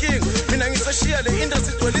tolinging. Mina ngise share the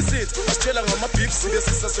industry tolicit. Bashela ngama beef sibe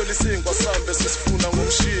sisa solisingo. Asam, bese sifuna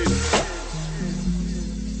ngomshini.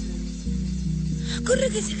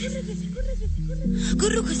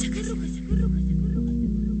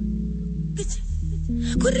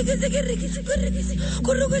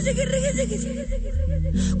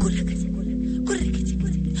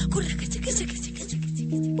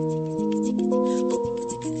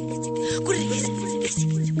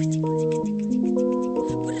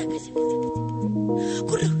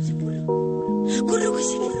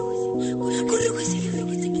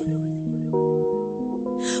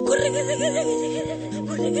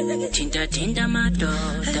 Tinda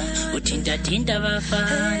madoda, tinda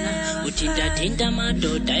bafana, tinda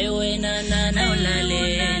madoda, iwena na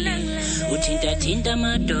ulalele. Tinda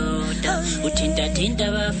madoda, tinda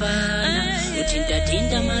bafana,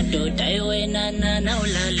 tinda madoda, iwena na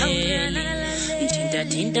ulalele.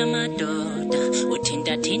 Tinda madoda,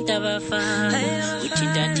 tinda bafana,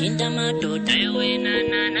 tinda madoda, iwena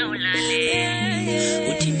na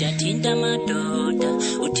ulalele. Tinda madoda,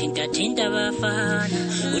 tinda bafana,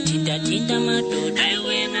 tinda madoda,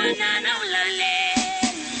 iwena na ulalele.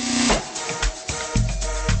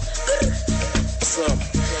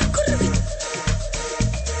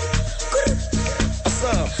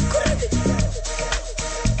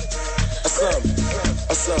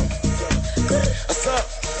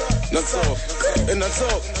 That's all. And that's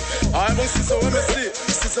all. I won't see so when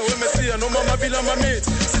see no mama bila mamit.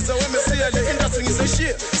 Sister when see the industry is a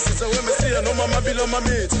shit. Sister when see no mama bila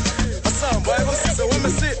mamit. Asam, I won't see so when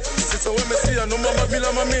see no mama bila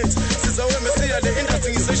mamit. Sister when see the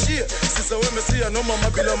industry is a shit. Sister when see no mama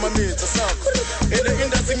bila mamit. Asam, the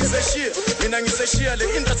industry is a shit. Mina ngise share the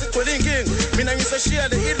industry tolinging. Mina ngise share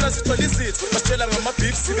the industry tolicit. Bashela ngama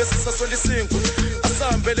beef sibe sisa solisingo.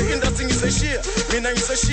 Asam, the industry is a shit. Mina ngise